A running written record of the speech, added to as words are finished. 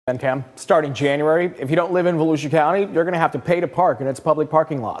And Tam, starting January, if you don't live in Volusia County, you're going to have to pay to park in its public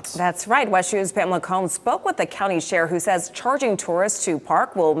parking lots. That's right. West News' Pamela Combs spoke with the county sheriff, who says charging tourists to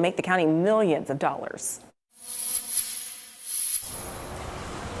park will make the county millions of dollars.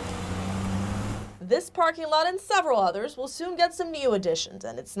 This parking lot and several others will soon get some new additions,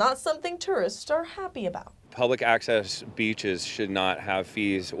 and it's not something tourists are happy about. Public access beaches should not have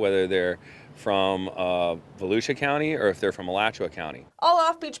fees, whether they're from Volusia County or if they're from Alachua County. All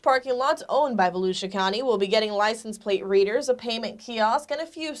off-beach parking lots owned by Volusia County will be getting license plate readers, a payment kiosk, and a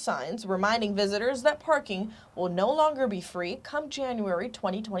few signs reminding visitors that parking will no longer be free come January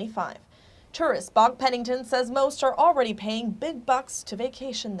 2025. Tourist Bob Pennington says most are already paying big bucks to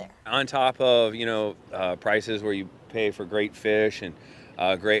vacation there. On top of, prices where you pay for great fish and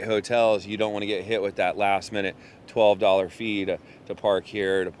great hotels, you don't want to get hit with that last minute $12 fee to park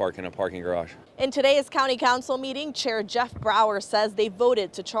here, to park in a parking garage. In today's county council meeting, Chair Jeff Brower says they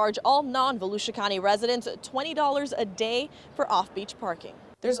voted to charge all non-Volusia County residents $20 a day for off-beach parking.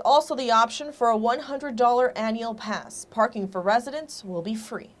 There's also the option for a $100 annual pass. Parking for residents will be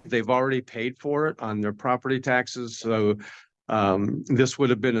free. They've already paid for it on their property taxes, so this would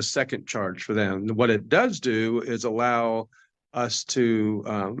have been a second charge for them. What it does do is allow us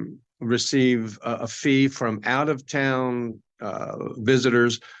to receive a fee from out-of-town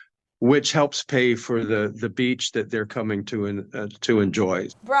visitors, which helps pay for the beach that they're coming to enjoy.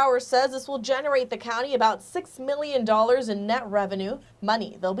 Brower says this will generate the county about $6 million in net revenue,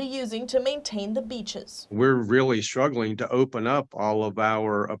 money they'll be using to maintain the beaches. We're really struggling to open up all of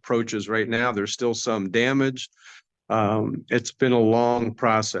our approaches right now. There's still some damage. It's been a long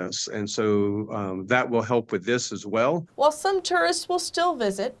process, and so that will help with this as well. While some tourists will still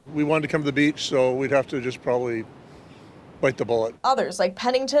visit. We wanted to come to the beach, so we'd have to just probably bite the bullet. Others, like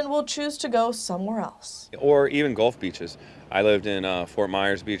Pennington, will choose to go somewhere else. Or even Gulf beaches. I lived in Fort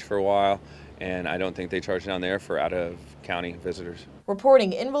Myers Beach for a while, and I don't think they charge down there for out-of-county visitors.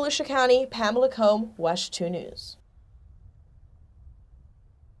 Reporting in Volusia County, Pamela Combs, West 2 News.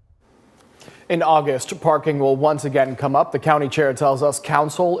 In August, parking will once again come up. The county chair tells us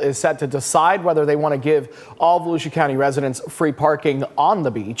council is set to decide whether they want to give all Volusia County residents free parking on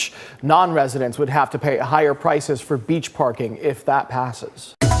the beach. Non-residents would have to pay higher prices for beach parking if that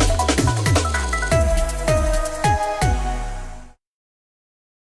passes.